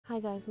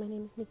guys, my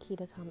name is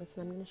Niquita Thomas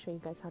and I'm going to show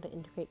you guys how to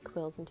integrate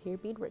quills into your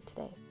beadwork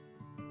today.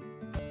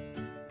 I'm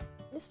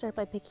going to start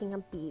by picking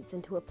up beads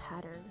into a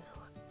pattern.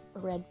 A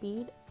red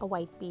bead, a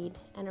white bead,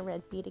 and a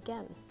red bead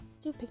again.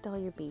 Once you've picked all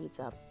your beads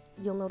up,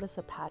 you'll notice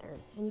a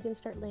pattern and you can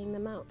start laying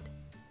them out.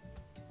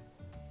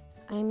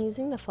 I am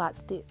using the flat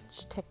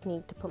stitch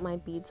technique to put my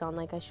beads on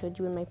like I showed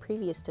you in my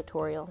previous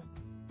tutorial.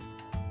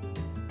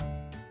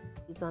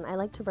 I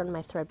like to run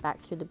my thread back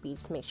through the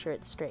beads to make sure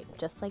it's straight,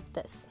 just like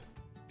this.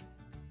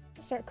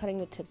 Start cutting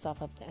the tips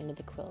off of the end of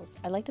the quills.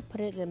 I like to put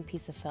it in a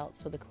piece of felt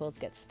so the quills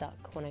get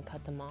stuck when I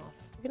cut them off.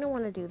 You're going to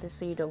want to do this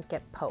so you don't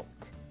get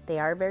poked. They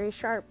are very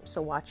sharp, so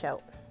watch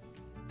out.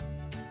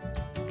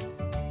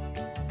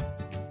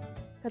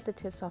 Cut the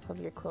tips off of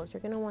your quills. You're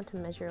going to want to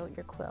measure out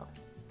your quill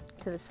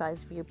to the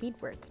size of your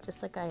beadwork,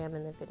 just like I am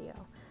in the video.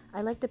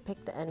 I like to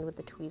pick the end with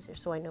the tweezer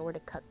so I know where to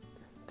cut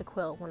the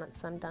quill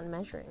once I'm done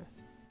measuring.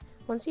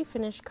 Once you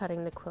finish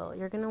cutting the quill,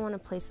 you're going to want to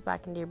place it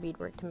back into your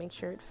beadwork to make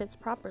sure it fits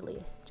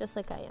properly, just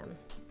like I am.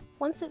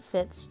 Once it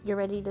fits, you're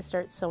ready to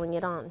start sewing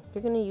it on.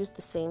 You're going to use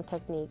the same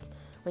technique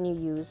when you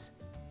use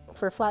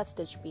for flat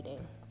stitch beading.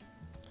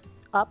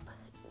 Up,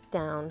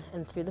 down,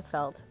 and through the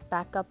felt,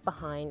 back up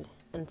behind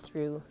and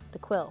through the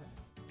quill.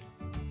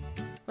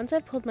 Once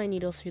I've pulled my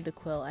needle through the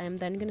quill, I am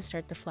then going to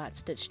start the flat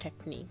stitch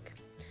technique.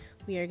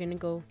 We are going to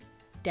go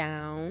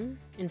down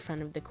in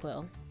front of the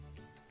quill,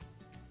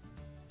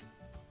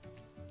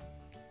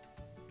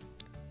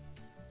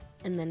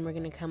 and then we're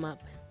going to come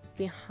up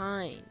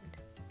behind,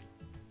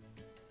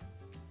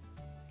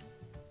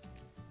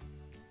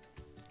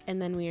 and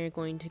then we are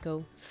going to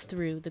go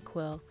through the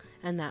quill,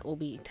 and that will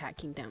be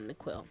tacking down the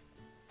quill.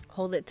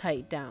 Hold it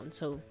tight down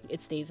so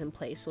it stays in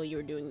place while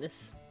you're doing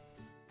this.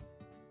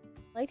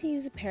 I like to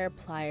use a pair of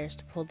pliers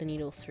to pull the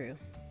needle through.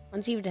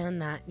 Once you've done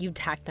that, you've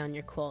tacked down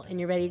your quill and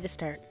you're ready to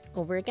start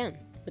over again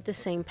with the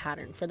same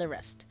pattern for the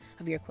rest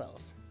of your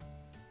quills.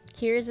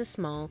 Here is a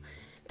small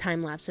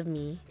time lapse of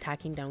me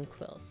tacking down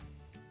quills.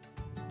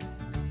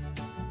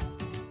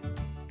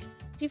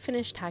 Once you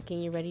finish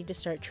tacking, you're ready to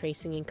start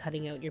tracing and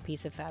cutting out your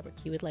piece of fabric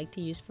you would like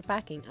to use for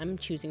packing. I'm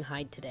choosing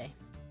hide today.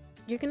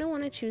 You're going to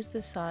want to choose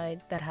the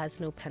side that has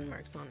no pen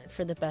marks on it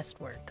for the best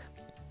work.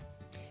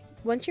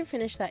 Once you're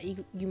finished that,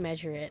 you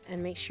measure it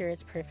and make sure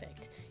it's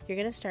perfect. You're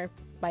going to start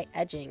by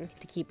edging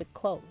to keep it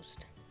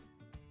closed.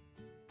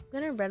 I'm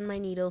going to run my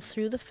needle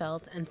through the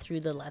felt and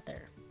through the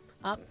leather,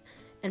 up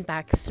and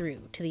back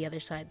through to the other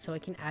side so I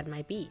can add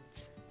my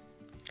beads.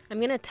 I'm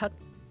going to tuck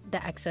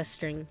the excess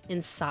string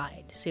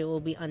inside so it will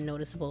be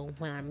unnoticeable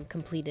when I'm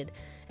completed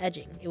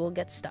edging. It will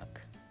get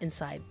stuck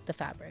inside the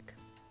fabric.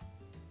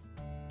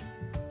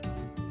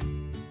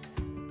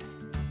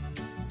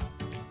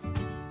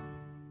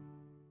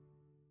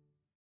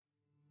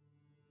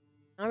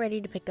 Now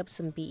ready to pick up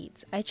some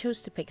beads. I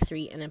chose to pick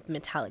 3 in a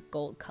metallic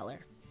gold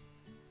color.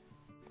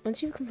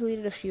 Once you've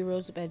completed a few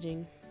rows of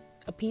edging,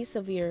 a piece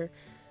of your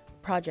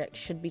project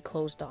should be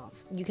closed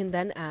off. You can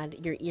then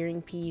add your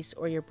earring piece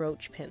or your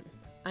brooch pin.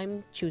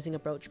 I'm choosing a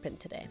brooch pin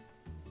today.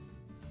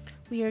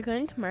 We are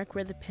going to mark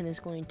where the pin is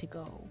going to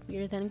go. We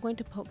are then going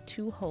to poke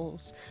 2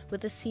 holes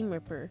with a seam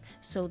ripper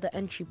so the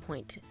entry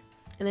point,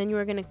 and then you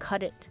are going to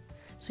cut it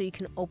so you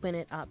can open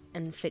it up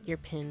and fit your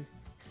pin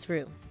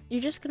through.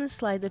 You're just going to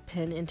slide the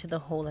pin into the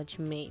hole that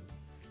you made.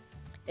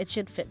 It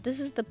should fit. This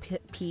is the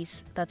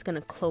piece that's going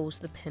to close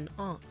the pin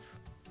off.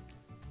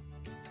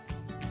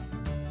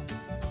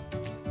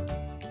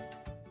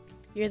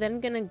 You're then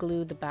going to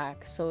glue the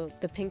back so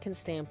the pin can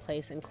stay in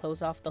place and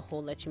close off the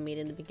hole that you made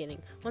in the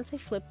beginning. Once I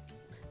flip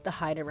the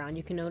hide around,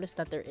 you can notice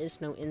that there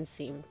is no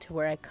inseam to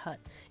where I cut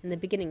in the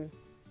beginning.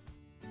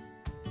 You're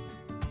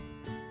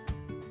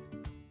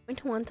going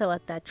to want to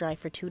let that dry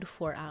for 2 to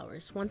 4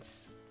 hours.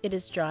 Once it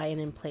is dry and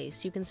in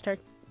place, you can start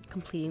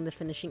completing the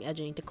finishing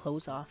edging to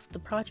close off the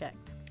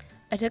project.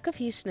 I took a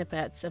few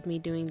snippets of me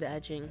doing the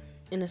edging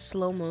in a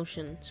slow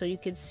motion so you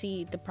could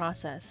see the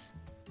process.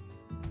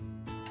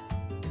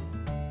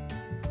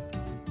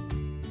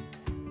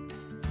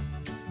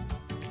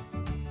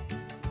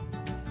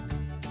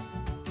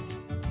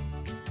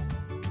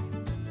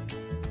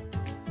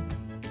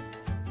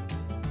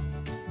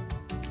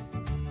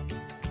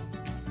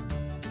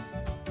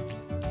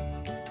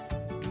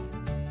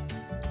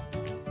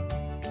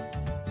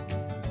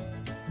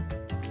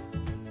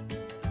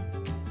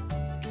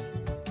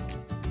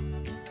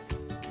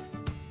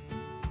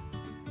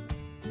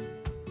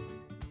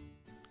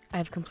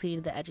 I've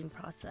completed the edging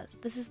process.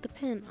 This is the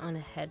pin on a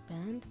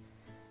headband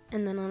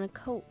and then on a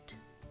coat.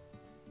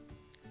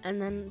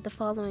 And then the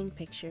following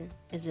picture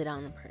is it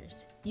on a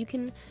purse. You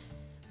can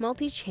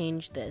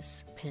multi-change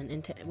this pin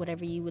into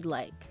whatever you would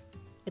like.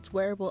 It's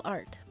wearable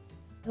art.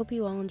 I hope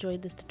you all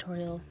enjoyed this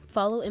tutorial.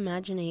 Follow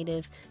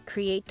Imaginative,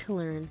 Create to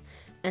Learn,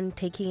 and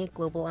Taking It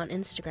Global on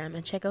Instagram,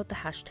 and check out the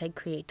hashtag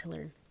Create to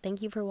Learn.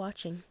 Thank you for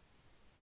watching.